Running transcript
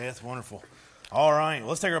That's wonderful. All right,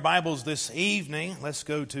 let's take our Bibles this evening. Let's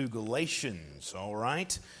go to Galatians, all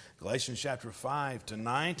right? Galatians chapter 5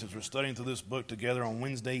 tonight, as we're studying through this book together on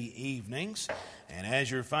Wednesday evenings. And as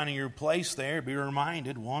you're finding your place there, be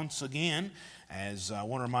reminded once again, as I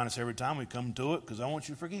want to remind us every time we come to it, because I want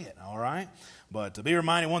you to forget, all right? But to be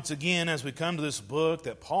reminded once again as we come to this book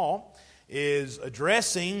that Paul is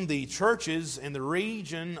addressing the churches in the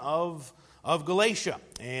region of Galatia.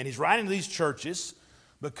 And he's writing to these churches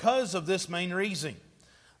because of this main reason.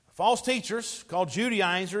 False teachers called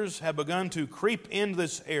Judaizers have begun to creep into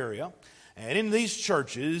this area and into these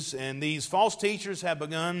churches, and these false teachers have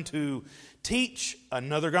begun to teach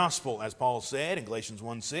another gospel, as Paul said in Galatians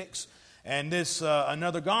 1:6. And this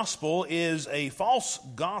another gospel is a false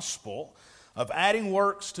gospel of adding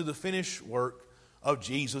works to the finished work of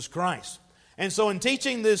Jesus Christ. And so in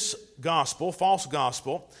teaching this gospel, false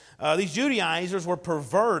gospel, these Judaizers were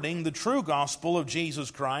perverting the true gospel of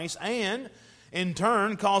Jesus Christ and, in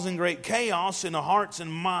turn, causing great chaos in the hearts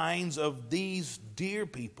and minds of these dear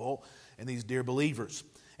people and these dear believers,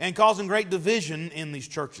 and causing great division in these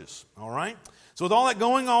churches, all right? So with all that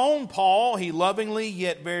going on, Paul, he lovingly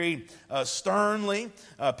yet very sternly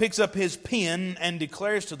picks up his pen and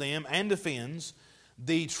declares to them and defends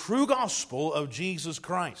the true gospel of Jesus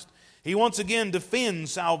Christ. He once again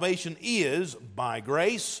defends salvation is by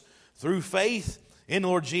grace, through faith in the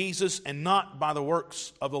Lord Jesus, and not by the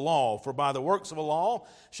works of the law. For by the works of the law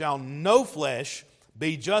shall no flesh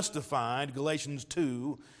be justified, Galatians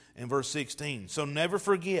 2 and verse 16. So never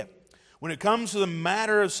forget, when it comes to the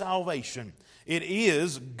matter of salvation, it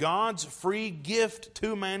is God's free gift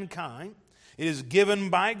to mankind. It is given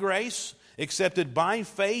by grace, accepted by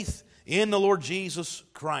faith in the Lord Jesus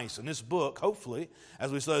Christ. And this book, hopefully,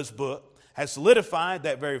 as we study this book, has solidified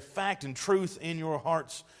that very fact and truth in your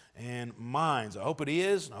hearts and minds. I hope it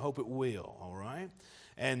is, and I hope it will, all right?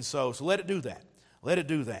 And so let it do that. Let it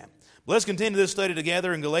do that. But let's continue this study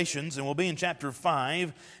together in Galatians, and we'll be in chapter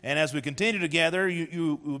 5. And as we continue together,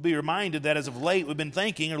 you will be reminded that as of late we've been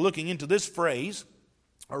thinking or looking into this phrase,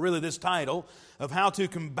 or really this title, of how to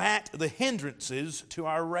combat the hindrances to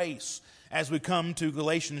our race as we come to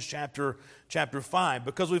Galatians chapter 5.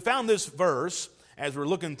 Because we found this verse, as we're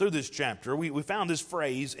looking through this chapter, we found this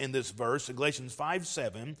phrase in this verse, Galatians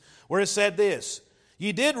 5:7, where it said this,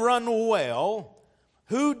 "Ye did run well,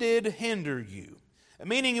 who did hinder you?"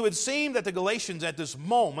 Meaning it would seem that the Galatians at this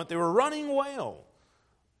moment, they were running well,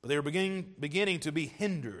 but they were beginning to be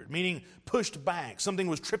hindered, meaning pushed back. Something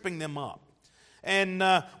was tripping them up. And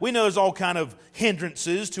we know there's all kind of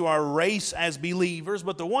hindrances to our race as believers,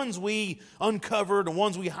 but the ones we uncovered, the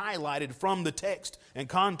ones we highlighted from the text and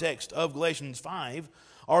context of Galatians 5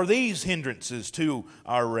 are these hindrances to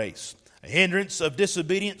our race. A hindrance of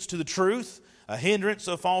disobedience to the truth, a hindrance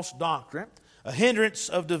of false doctrine, a hindrance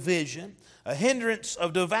of division, a hindrance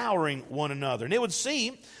of devouring one another. And it would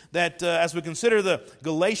seem that as we consider the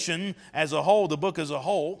Galatian as a whole, the book as a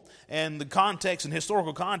whole, and the context and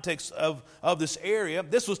historical context of this area,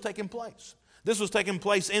 this was taking place. This was taking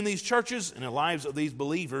place in these churches and the lives of these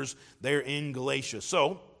believers there in Galatia.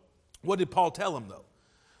 So, what did Paul tell them, though?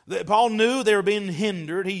 That Paul knew they were being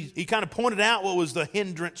hindered. He kind of pointed out what was the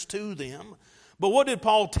hindrance to them. But what did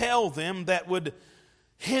Paul tell them that would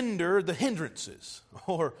hinder the hindrances?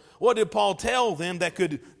 Or what did Paul tell them that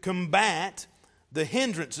could combat the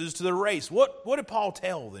hindrances to the race? What did Paul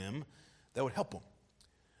tell them that would help them?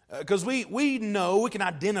 Because we know, we can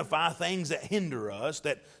identify things that hinder us,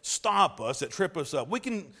 that stop us, that trip us up. We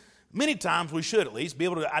can, many times we should at least, be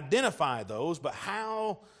able to identify those, but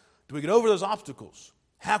how do we get over those obstacles?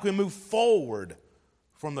 How can we move forward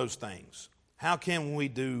from those things? How can we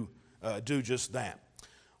do just that?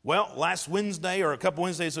 Well, last Wednesday, or a couple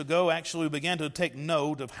Wednesdays ago, actually we began to take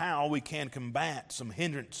note of how we can combat some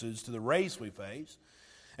hindrances to the race we face.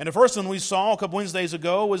 And the first one we saw a couple Wednesdays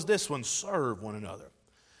ago was this one, serve one another.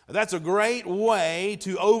 That's a great way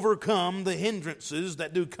to overcome the hindrances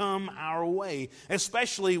that do come our way,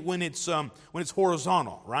 especially when it's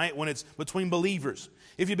horizontal, right? When it's between believers.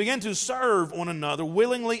 If you begin to serve one another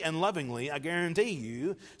willingly and lovingly, I guarantee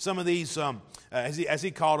you, some of these, as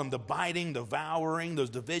he called them, the biting, devouring, those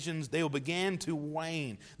divisions, they will begin to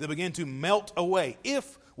wane. They'll begin to melt away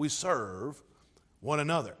if we serve one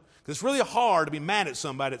another. Because it's really hard to be mad at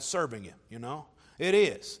somebody that's serving you, you know? It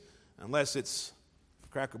is, unless it's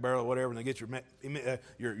Cracker Barrel or whatever, and they get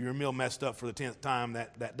your meal messed up for the 10th time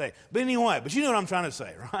that day. But anyway, but you know what I'm trying to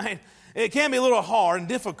say, right? It can be a little hard and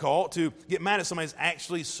difficult to get mad at somebody who's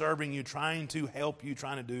actually serving you, trying to help you,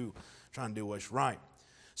 trying to do what's right.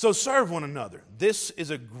 So serve one another. This is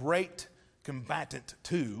a great combatant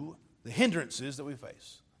to the hindrances that we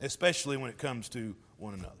face, especially when it comes to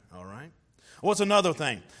one another. All right? What's another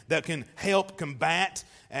thing that can help combat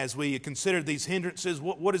as we consider these hindrances?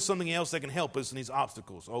 What is something else that can help us in these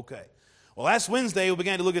obstacles? Okay. Well, last Wednesday we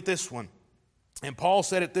began to look at this one. And Paul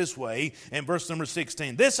said it this way in verse number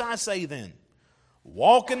 16. This I say then,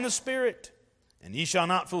 walk in the Spirit, and ye shall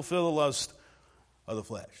not fulfill the lust of the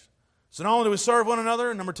flesh. So not only do we serve one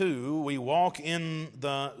another, number two, we walk in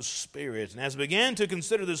the Spirit. And as we began to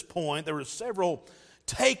consider this point, there were several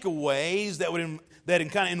takeaways that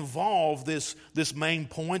kind of involve this main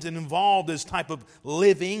point and involve this type of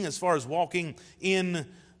living as far as walking in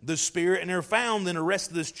the Spirit. And they're found in the rest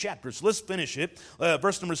of this chapter. So let's finish it.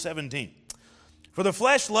 Verse number 17. For the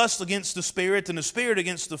flesh lusts against the Spirit, and the Spirit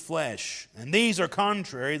against the flesh. And these are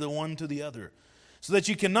contrary the one to the other, so that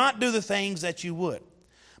you cannot do the things that you would.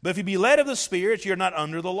 But if you be led of the Spirit, you are not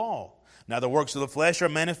under the law. Now the works of the flesh are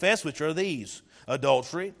manifest, which are these: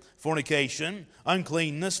 adultery, fornication,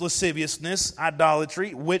 uncleanness, lasciviousness,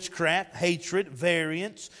 idolatry, witchcraft, hatred,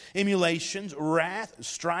 variance, emulations, wrath,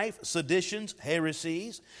 strife, seditions,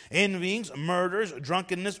 heresies, envyings, murders,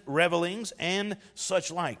 drunkenness, revellings, and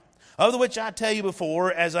such like. Of the which I tell you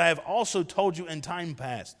before, as I have also told you in time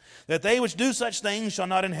past, that they which do such things shall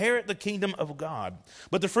not inherit the kingdom of God.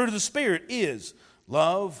 But the fruit of the Spirit is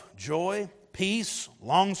love, joy, peace,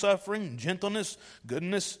 longsuffering, gentleness,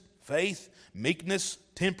 goodness, faith, meekness,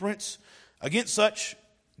 temperance. Against such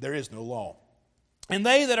there is no law. And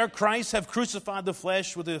they that are Christ have crucified the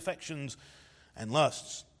flesh with the affections and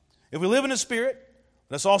lusts. If we live in the Spirit,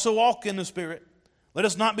 let us also walk in the Spirit. Let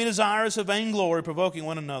us not be desirous of vainglory, provoking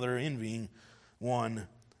one another, envying one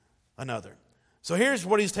another. So here's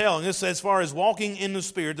what he's telling us as far as walking in the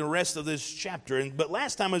Spirit, the rest of this chapter. But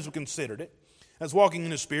last time as we considered it, as walking in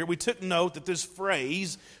the Spirit, we took note that this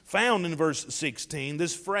phrase found in verse 16,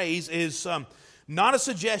 this phrase is not a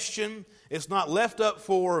suggestion. It's not left up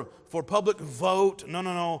for public vote.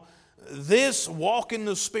 No. This walk in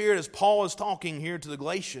the Spirit, as Paul is talking here to the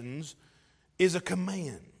Galatians, is a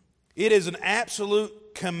command. It is an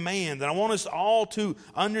absolute command. And I want us all to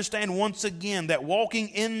understand once again that walking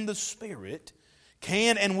in the Spirit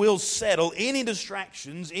can and will settle any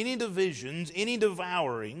distractions, any divisions, any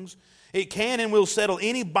devourings. It can and will settle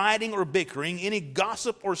any biting or bickering, any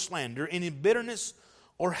gossip or slander, any bitterness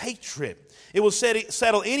or hatred. It will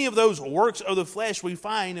settle any of those works of the flesh we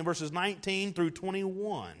find in verses 19 through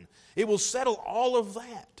 21. It will settle all of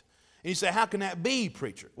that. And you say, how can that be,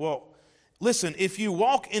 preacher? Well, listen, if you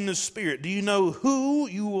walk in the Spirit, do you know who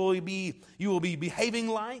you will be behaving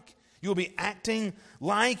like? You will be acting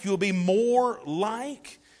like? You will be more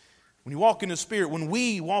like? When you walk in the Spirit, when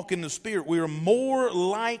we walk in the Spirit, we are more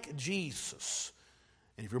like Jesus.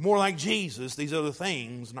 And if you're more like Jesus, these other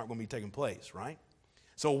things are not going to be taking place, right?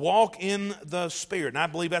 So walk in the Spirit. And I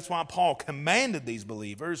believe that's why Paul commanded these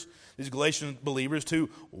believers, these Galatian believers, to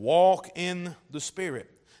walk in the Spirit.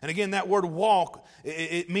 And again, that word walk,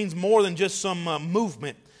 it means more than just some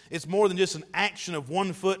movement. It's more than just an action of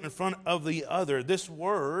one foot in front of the other. This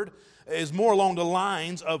word is more along the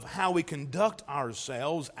lines of how we conduct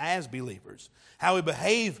ourselves as believers, how we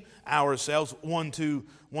behave ourselves one to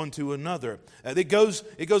another. It goes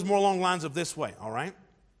more along the lines of this way, all right?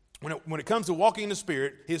 When it comes to walking in the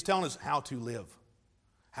Spirit, he's telling us how to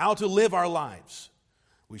live our lives.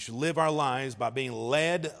 We should live our lives by being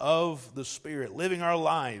led of the Spirit, living our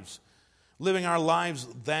lives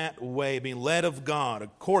that way, being led of God,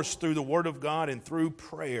 of course through the Word of God and through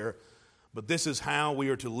prayer. But this is how we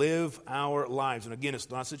are to live our lives. And again, it's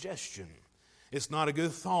not a suggestion. It's not a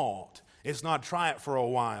good thought. It's not try it for a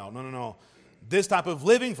while. No. This type of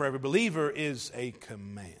living for every believer is a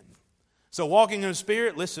command. So walking in the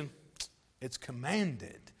Spirit, listen, it's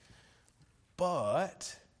commanded.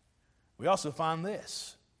 But we also find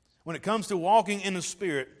this. When it comes to walking in the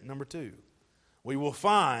Spirit, number two, we will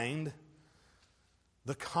find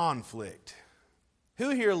the conflict.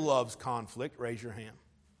 Who here loves conflict? Raise your hand.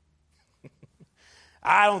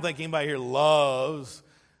 I don't think anybody here loves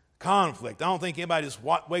conflict. I don't think anybody just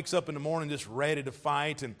wakes up in the morning just ready to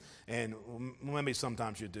fight, and maybe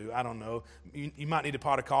sometimes you do. I don't know. You might need a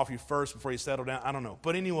pot of coffee first before you settle down. I don't know.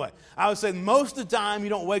 But anyway, I would say most of the time you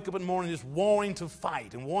don't wake up in the morning just wanting to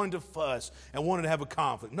fight and wanting to fuss and wanting to have a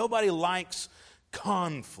conflict. Nobody likes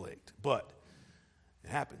conflict, but it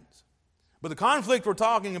happens. But the conflict we're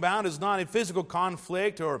talking about is not a physical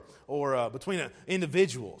conflict or between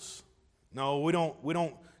individuals. No, we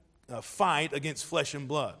don't fight against flesh and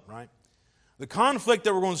blood, right? The conflict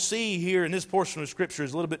that we're going to see here in this portion of Scripture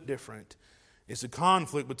is a little bit different. It's a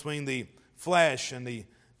conflict between the flesh and the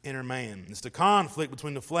inner man. It's the conflict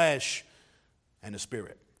between the flesh and the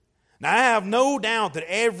Spirit. Now, I have no doubt that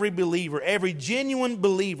every believer, every genuine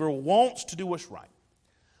believer wants to do what's right.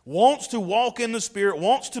 wants to walk in the Spirit,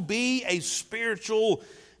 wants to be a spiritual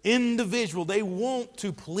individual. They want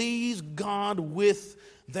to please God with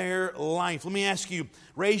their life. Let me ask you,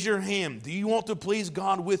 raise your hand. Do you want to please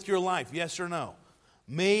God with your life? Yes or no?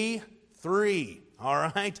 Me, 3. All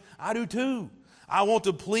right? I do too. I want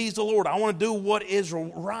to please the Lord. I want to do what is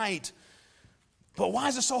right. But why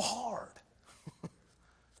is it so hard?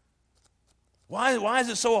 Why is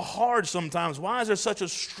it so hard sometimes? Why is there such a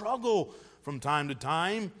struggle from time to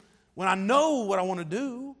time when I know what I want to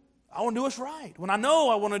do? I want to do what's right. When I know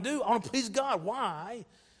I want to please God. Why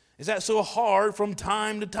is that so hard from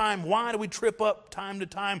time to time? Why do we trip up time to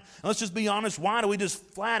time? And let's just be honest. Why do we just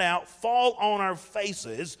flat out fall on our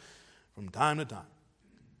faces from time to time?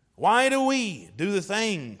 Why do we do the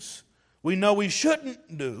things we know we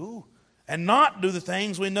shouldn't do and not do the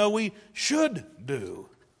things we know we should do?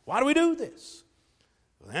 Why do we do this?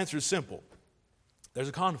 Well, the answer is simple. There's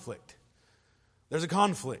a conflict. There's a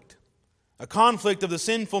conflict. A conflict of the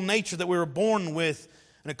sinful nature that we were born with,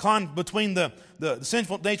 and between the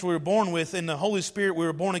sinful nature we were born with and the Holy Spirit we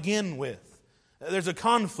were born again with. There's a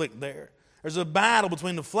conflict there. There's a battle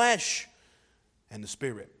between the flesh and the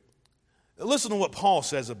Spirit. Listen to what Paul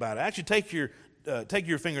says about it. Actually, take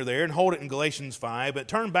your finger there and hold it in Galatians 5, but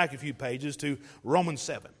turn back a few pages to Romans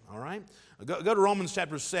 7, all right? Go to Romans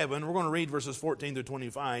chapter 7. We're going to read verses 14 through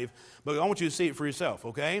 25, but I want you to see it for yourself,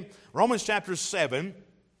 okay? Romans chapter 7,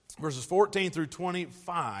 verses 14 through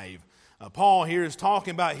 25. Paul here is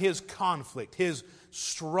talking about his conflict, his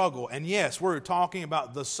struggle. And yes, we're talking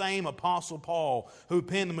about the same Apostle Paul who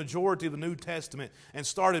penned the majority of the New Testament and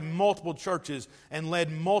started multiple churches and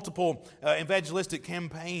led multiple evangelistic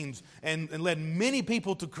campaigns and led many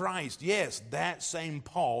people to Christ. Yes, that same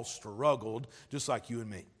Paul struggled just like you and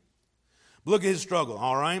me. But look at his struggle,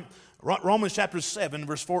 all right? Romans chapter 7,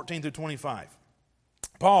 verse 14 through 25.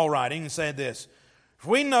 Paul writing said this,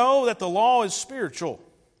 "For we know that the law is spiritual,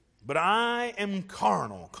 but I am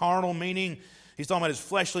carnal." Carnal meaning, he's talking about his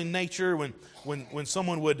fleshly nature. When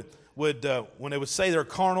someone would when they would say they're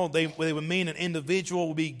carnal, they would mean an individual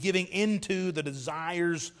would be giving into the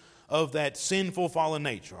desires of that sinful fallen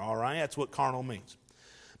nature. All right, that's what carnal means.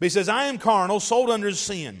 But he says, "I am carnal, sold under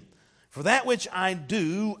sin. For that which I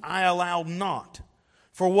do, I allow not.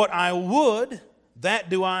 For what I would, that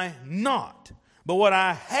do I not. But what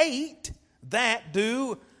I hate, that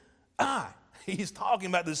do I." He's talking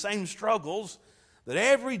about the same struggles that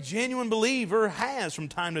every genuine believer has from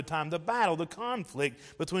time to time. The battle, the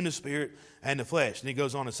conflict between the Spirit and the flesh. And he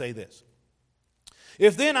goes on to say this.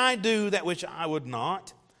 "If then I do that which I would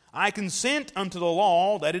not, I consent unto the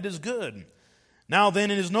law that it is good. Now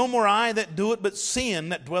then it is no more I that do it, but sin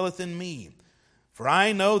that dwelleth in me. For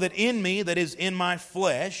I know that in me, that is in my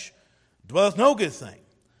flesh, dwelleth no good thing.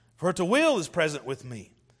 For to will is present with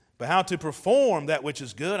me. But how to perform that which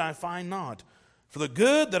is good I find not. For the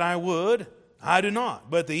good that I would, I do not.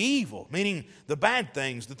 But the evil," meaning the bad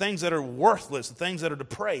things, the things that are worthless, the things that are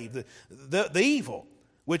depraved, the evil,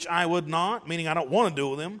 "which I would not," meaning I don't want to do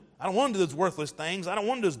with them. I don't want to do those worthless things. I don't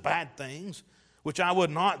want to do those bad things. "Which I would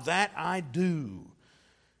not, that I do.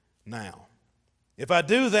 Now, if I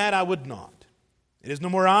do that, I would not. It is no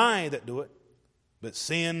more I that do it, but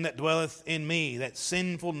sin that dwelleth in me," that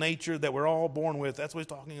sinful nature that we're all born with. That's what he's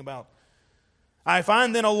talking about. "I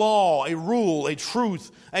find then a law, a rule, a truth,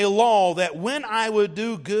 a law, that when I would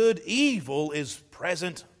do good, evil is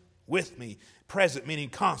present with me." Present meaning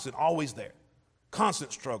constant, always there.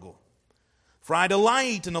 Constant struggle. "For I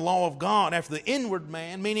delight in the law of God after the inward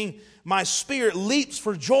man," meaning my spirit leaps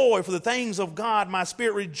for joy for the things of God. My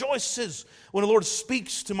spirit rejoices when the Lord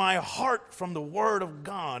speaks to my heart from the Word of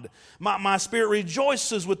God. My spirit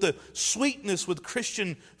rejoices with the sweetness with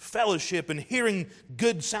Christian fellowship and hearing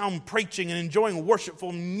good sound preaching and enjoying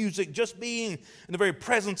worshipful music, just being in the very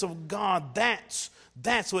presence of God.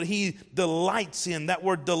 That's what he delights in. That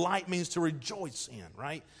word delight means to rejoice in,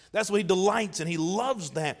 right? That's what he delights in. He loves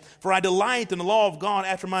that. "For I delight in the law of God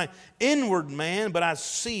after my inward man, but I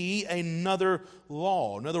see another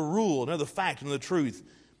law," another rule, another fact, another truth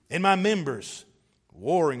in my members,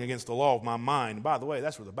 warring against the law of my mind. And by the way,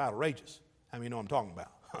 that's where the battle rages. How many know what I'm talking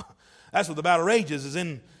about? That's where the battle rages, is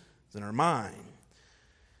in our mind.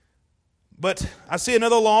 "But I see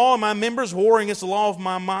another law in my members, warring against the law of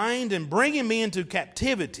my mind, and bringing me into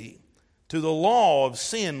captivity to the law of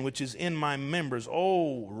sin which is in my members.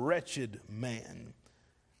 O wretched man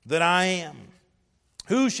that I am,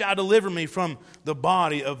 who shall deliver me from the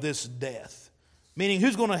body of this death?" Meaning,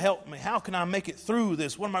 who's going to help me? How can I make it through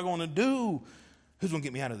this? What am I going to do? Who's going to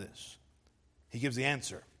get me out of this? He gives the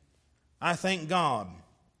answer. "I thank God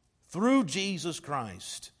through Jesus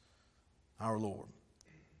Christ our Lord."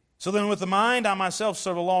 So then with the mind, I myself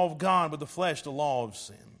serve the law of God, with the flesh, the law of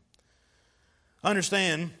sin.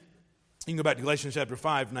 Understand, you can go back to Galatians chapter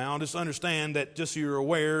 5 now, just understand that, just so you're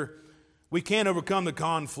aware, we can't overcome the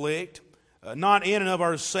conflict, not in and of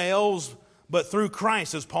ourselves, but through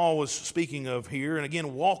Christ, as Paul was speaking of here, and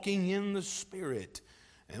again, walking in the Spirit.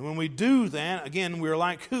 And when we do that, again, we are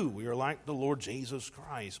like who? We are like the Lord Jesus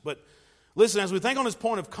Christ. But listen, as we think on this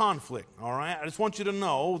point of conflict, all right, I just want you to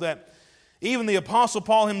know that even the Apostle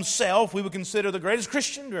Paul himself, we would consider the greatest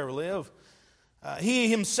Christian to ever live, he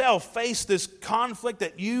himself faced this conflict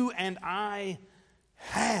that you and I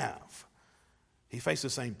have. He faced the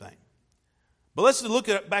same thing. But let's look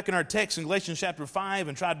back in our text in Galatians chapter 5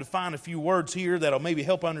 and try to define a few words here that will maybe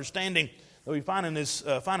help understanding that we find in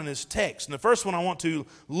this text. And the first one I want to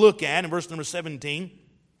look at in verse number 17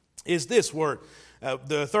 is this word.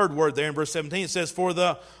 The third word there in verse 17, it says, "For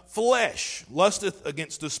the flesh lusteth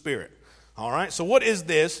against the Spirit." All right, so what is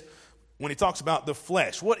this when he talks about the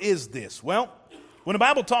flesh? What is this? Well, when the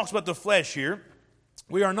Bible talks about the flesh here,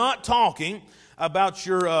 we are not talking about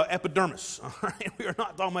your epidermis. All right? We are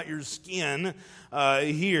not talking about your skin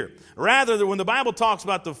here. Rather, when the Bible talks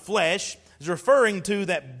about the flesh, it's referring to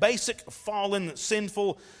that basic fallen,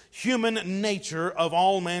 sinful human nature of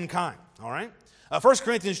all mankind. All right? 1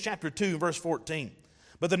 Corinthians chapter 2, verse 14.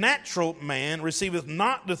 "But the natural man receiveth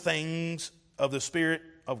not the things of the Spirit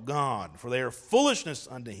of God, for they are foolishness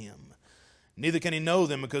unto him. Neither can he know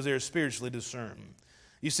them, because they are spiritually discerned."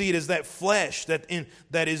 You see, it is that flesh that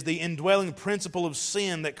is the indwelling principle of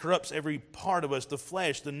sin that corrupts every part of us. The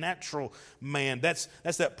flesh, the natural man. That's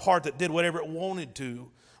that part that did whatever it wanted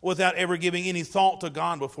to without ever giving any thought to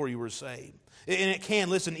God before you were saved. And it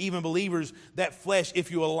can, listen, even believers, that flesh,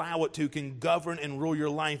 if you allow it to, can govern and rule your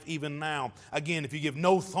life even now. Again, if you give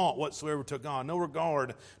no thought whatsoever to God, no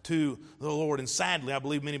regard to the Lord. And sadly, I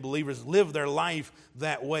believe many believers live their life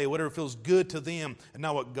that way, whatever feels good to them and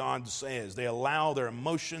not what God says. They allow their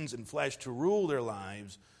emotions and flesh to rule their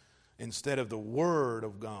lives instead of the Word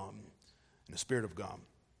of God and the Spirit of God.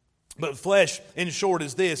 But flesh, in short,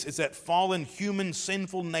 is this. It's that fallen human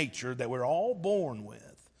sinful nature that we're all born with.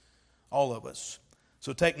 All of us.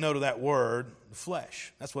 So take note of that word,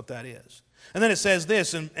 flesh. That's what that is. And then it says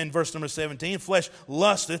this in verse number 17, "Flesh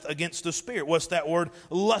lusteth against the Spirit." What's that word,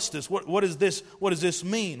 lusteth? What is this? What does this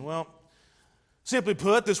mean? Well, simply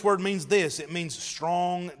put, this word means this. It means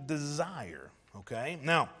strong desire. Okay?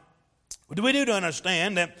 Now, what we do to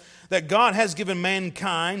understand that God has given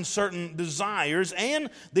mankind certain desires, and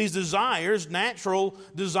these desires, natural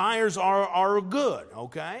desires, are good.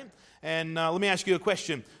 Okay? And let me ask you a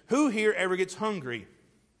question. Who here ever gets hungry?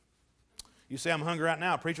 You say, "I'm hungry right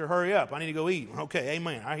now. Preacher, hurry up. I need to go eat." Okay,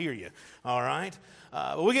 amen. I hear you. All right.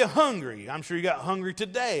 But we get hungry. I'm sure you got hungry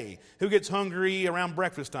today. Who gets hungry around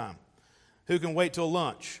breakfast time? Who can wait till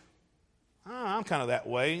lunch? I'm kind of that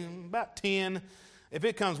way. About 10. If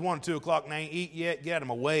it comes 1 or 2 o'clock and I ain't eat yet, get them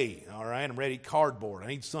away, all right? I'm ready to eat cardboard. I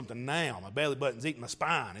need something now. My belly button's eating my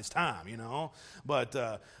spine. It's time, you know. But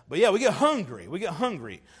yeah, we get hungry. We get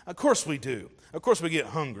hungry. Of course we do. Of course we get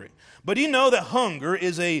hungry. But do you know that hunger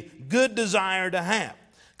is a good desire to have?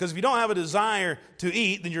 Because if you don't have a desire to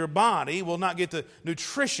eat, then your body will not get the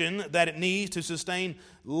nutrition that it needs to sustain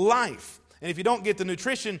life. And if you don't get the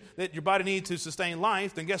nutrition that your body needs to sustain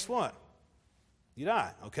life, then guess what? You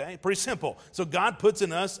die, okay? Pretty simple. So God puts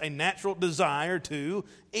in us a natural desire to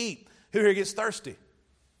eat. Who here gets thirsty?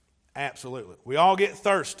 Absolutely. We all get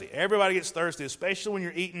thirsty. Everybody gets thirsty, especially when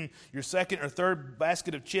you're eating your second or third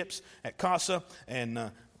basket of chips at Casa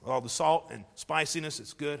and all the salt and spiciness.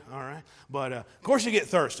 It's good, all right? But of course you get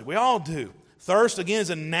thirsty. We all do. Thirst, again,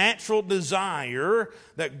 is a natural desire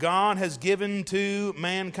that God has given to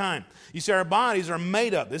mankind. You see, our bodies are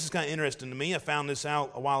made up. This is kind of interesting to me. I found this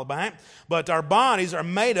out a while back. But our bodies are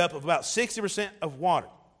made up of about 60% of water.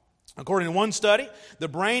 According to one study, the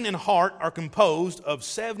brain and heart are composed of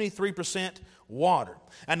 73% water.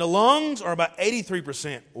 And the lungs are about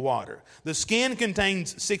 83% water. The skin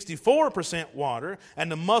contains 64% water, and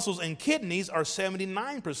the muscles and kidneys are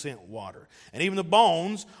 79% water. And even the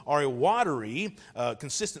bones are a watery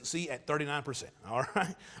consistency at 39%, all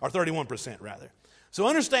right? Or 31%, rather. So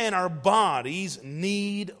understand our bodies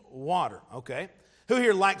need water, okay? Who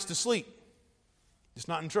here likes to sleep? It's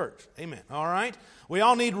not in church. Amen. All right? We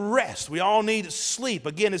all need rest. We all need sleep.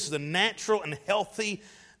 Again, this is a natural and healthy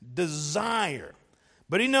desire.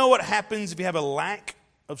 But you know what happens if you have a lack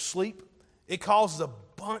of sleep? It causes a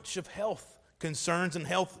bunch of health concerns and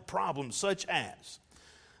health problems, such as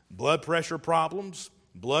blood pressure problems,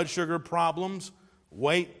 blood sugar problems,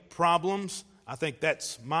 weight problems. I think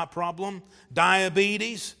that's my problem.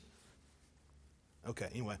 Diabetes. Okay,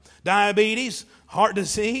 anyway. Diabetes, heart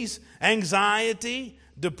disease, anxiety,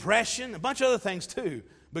 depression, a bunch of other things too,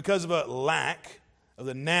 because of a lack of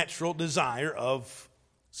the natural desire of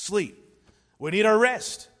sleep. We need our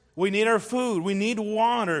rest. We need our food. We need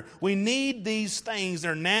water. We need these things.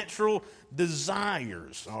 They're natural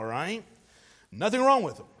desires, all right? Nothing wrong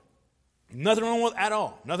with them. Nothing wrong with at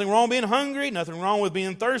all. Nothing wrong with being hungry. Nothing wrong with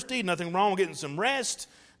being thirsty. Nothing wrong with getting some rest.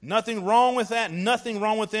 Nothing wrong with that. Nothing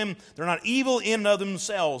wrong with them. They're not evil in and of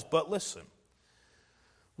themselves. But listen,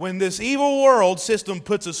 when this evil world system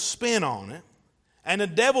puts a spin on it, and the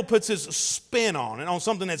devil puts his spin on it, on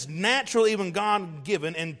something that's natural, even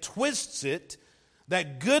God-given, and twists it,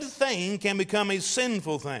 that good thing can become a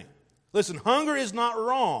sinful thing. Listen, hunger is not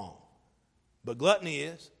wrong, but gluttony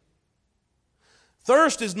is.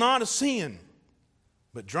 Thirst is not a sin,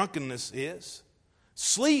 but drunkenness is.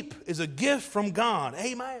 Sleep is a gift from God.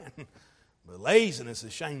 Amen. But laziness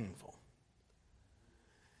is shameful.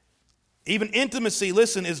 Even intimacy,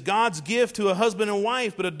 listen, is God's gift to a husband and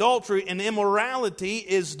wife, but adultery and immorality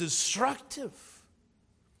is destructive.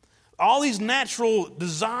 All these natural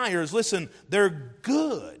desires, listen, they're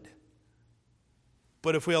good.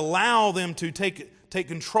 But if we allow them to take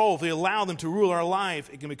control, if we allow them to rule our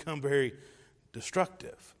life, it can become very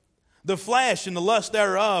destructive. The flesh and the lust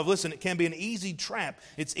thereof, listen, it can be an easy trap.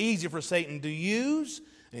 It's easy for Satan to use,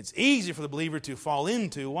 and it's easy for the believer to fall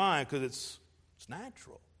into. Why? Because it's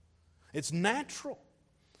natural. It's natural.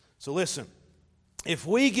 So listen, if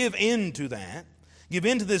we give in to that, give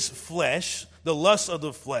in to this flesh, the lust of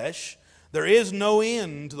the flesh, there is no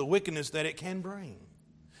end to the wickedness that it can bring.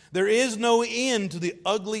 There is no end to the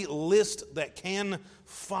ugly list that can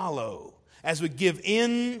follow as we give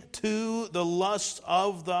in to the lust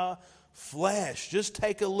of the flesh. Just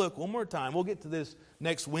take a look one more time. We'll get to this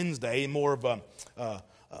next Wednesday in more of a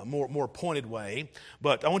more pointed way.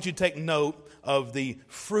 But I want you to take note of the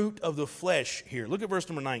fruit of the flesh here. Look at verse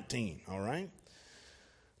number 19, all right?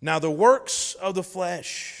 Now the works of the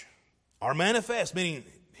flesh are manifest, meaning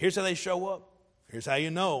here's how they show up. Here's how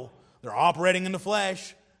you know they're operating in the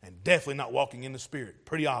flesh and definitely not walking in the Spirit.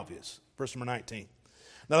 Pretty obvious. Verse number 19.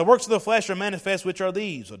 Now the works of the flesh are manifest, which are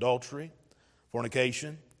these: adultery,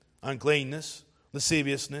 fornication, uncleanness,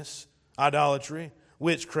 lasciviousness, idolatry,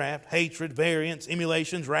 witchcraft, hatred, variance,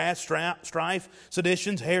 emulations, wrath, strife,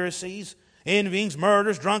 seditions, heresies, envyings,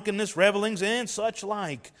 murders, drunkenness, revelings, and such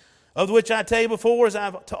like. Of which I tell you before, as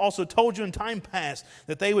I've also told you in time past,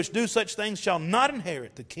 that they which do such things shall not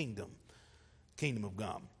inherit the kingdom of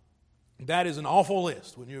God. That is an awful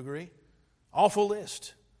list, wouldn't you agree? Awful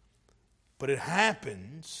list. But it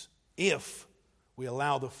happens if we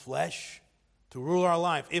allow the flesh to rule our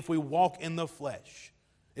life. If we walk in the flesh,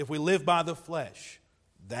 if we live by the flesh,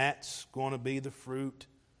 that's going to be the fruit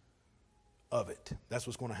of it. That's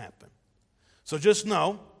what's going to happen. So just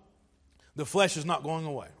know, the flesh is not going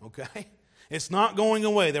away, okay? It's not going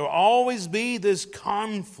away. There will always be this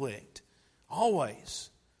conflict. Always.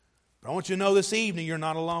 But I want you to know this evening, you're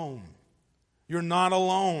not alone. You're not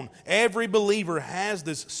alone. Every believer has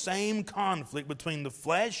this same conflict between the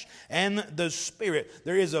flesh and the spirit.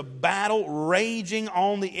 There is a battle raging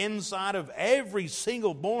on the inside of every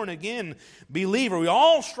single born-again believer. We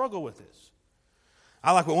all struggle with this.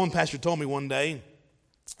 I like what one pastor told me one day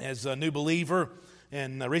as a new believer,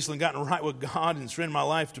 and recently gotten right with God and surrendered my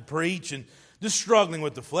life to preach, and just struggling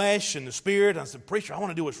with the flesh and the spirit. I said, preacher, I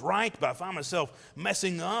want to do what's right, but I find myself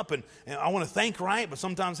messing up, and I want to think right, but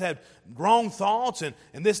sometimes have wrong thoughts, and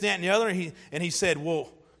this, that, and the other. And he said,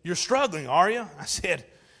 well, you're struggling, are you? I said,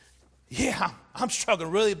 yeah, I'm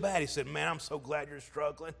struggling really bad. He said, man, I'm so glad you're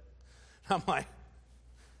struggling. I'm like,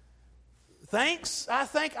 thanks. I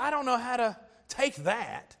don't know how to take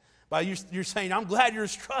that. By you're saying, I'm glad you're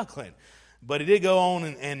struggling. But he did go on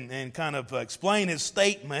and kind of explain his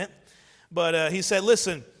statement. But he said,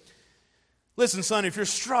 listen, son, if you're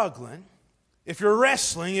struggling, if you're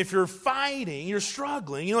wrestling, if you're fighting, you're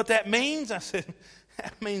struggling, you know what that means? I said,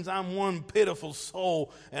 that means I'm one pitiful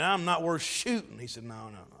soul and I'm not worth shooting. He said, no.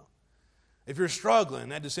 If you're struggling,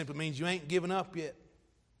 that just simply means you ain't given up yet.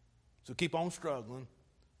 So keep on struggling,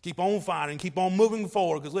 keep on fighting, keep on moving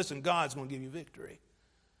forward, because listen, God's going to give you victory.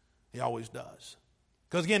 He always does.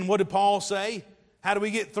 Because again, what did Paul say? How do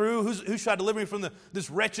we get through? Who shall deliver me from this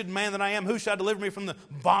wretched man that I am? Who shall deliver me from the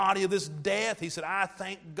body of this death? He said, I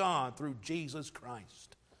thank God through Jesus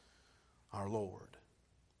Christ, our Lord.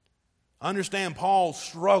 Understand, Paul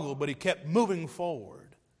struggled, but he kept moving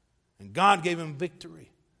forward. And God gave him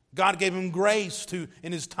victory. God gave him grace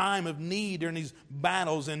in his time of need, during these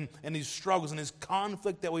battles and these struggles and this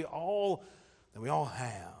conflict that we all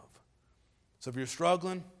have. So if you're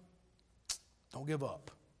struggling, don't give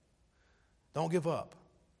up. Don't give up.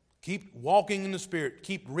 Keep walking in the Spirit.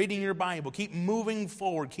 Keep reading your Bible. Keep moving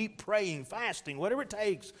forward. Keep praying, fasting, whatever it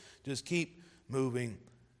takes. Just keep moving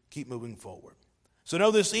forward. So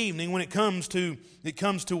know this evening, when it comes to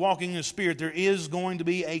walking in the Spirit, there is going to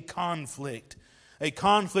be a conflict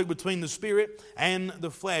between the Spirit and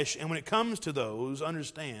the flesh. And when it comes to those,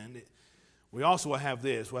 understand, we also will have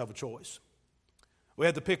this. We'll have a choice. We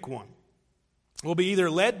have to pick one. We'll be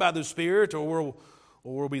either led by the Spirit or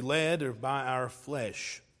we'll be led by our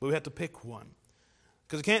flesh. But we have to pick one.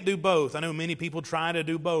 Because we can't do both. I know many people try to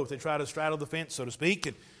do both. They try to straddle the fence, so to speak,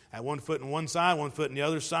 and have one foot on one side, one foot on the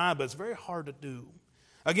other side, but it's very hard to do.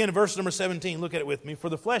 Again, in verse number 17, look at it with me. For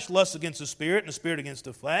the flesh lusts against the Spirit, and the Spirit against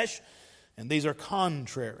the flesh, and these are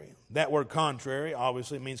contrary. That word contrary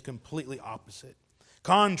obviously means completely opposite.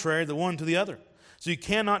 Contrary the one to the other. So you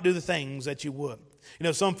cannot do the things that you would. You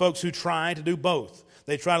know, some folks who try to do both.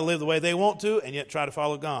 They try to live the way they want to, and yet try to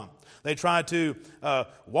follow God. They try to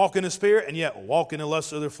walk in the Spirit and yet walk in the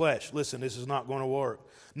lust of their flesh. Listen, this is not going to work.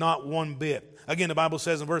 Not one bit. Again, the Bible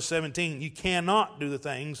says in verse 17, you cannot do the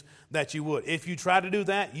things that you would. If you try to do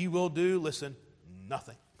that, you will do, listen,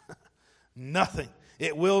 nothing. Nothing.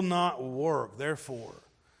 It will not work. Therefore,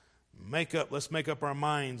 let's make up our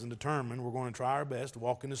minds and determine we're going to try our best to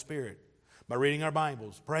walk in the Spirit by reading our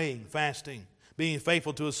Bibles, praying, fasting, being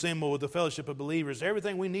faithful to assemble with the fellowship of believers.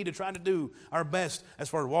 Everything we need to try to do our best as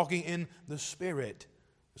far as walking in the Spirit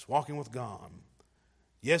is walking with God.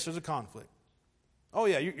 Yes, there's a conflict. Oh,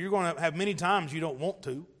 yeah, you're going to have many times you don't want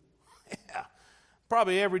to. Yeah,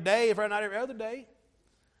 probably every day, if not every other day.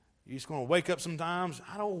 You're just going to wake up sometimes,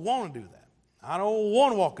 I don't want to do that. I don't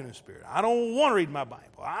want to walk in the Spirit. I don't want to read my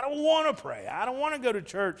Bible. I don't want to pray. I don't want to go to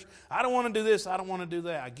church. I don't want to do this. I don't want to do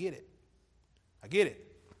that. I get it.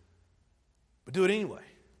 But do it anyway.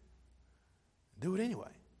 Do it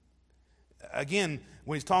anyway. Again,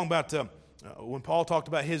 when he's talking about, when Paul talked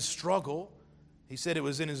about his struggle, he said it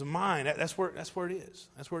was in his mind. That's where it is.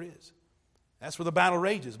 That's where it is. That's where the battle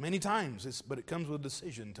rages many times. But it comes with a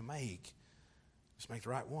decision to make. Just make the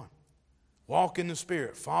right one. Walk in the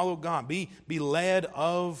Spirit. Follow God. Be led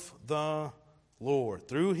of the Lord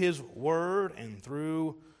through His Word and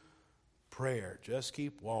through prayer. Just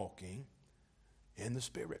keep walking in the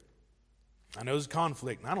Spirit. I know there's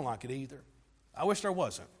conflict, and I don't like it either. I wish there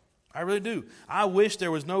wasn't. I really do. I wish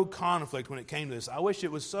there was no conflict when it came to this. I wish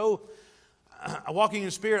it was so... walking in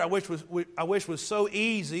the Spirit, I wish was so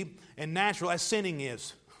easy and natural as sinning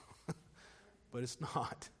is. But it's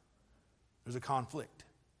not. There's a conflict.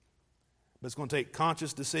 But it's going to take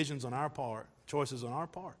conscious decisions on our part, choices on our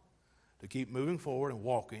part, to keep moving forward and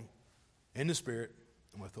walking in the Spirit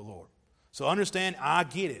and with the Lord. So understand, I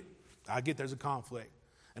get it. I get there's a conflict.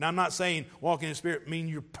 And I'm not saying walking in the Spirit means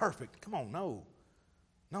you're perfect. Come on, no.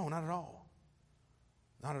 No, not at all.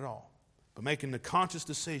 Not at all. But making the conscious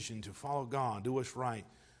decision to follow God, do what's right,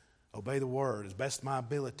 obey the Word as best my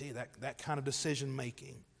ability, that kind of decision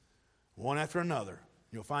making, one after another,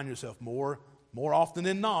 you'll find yourself more often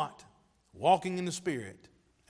than not walking in the Spirit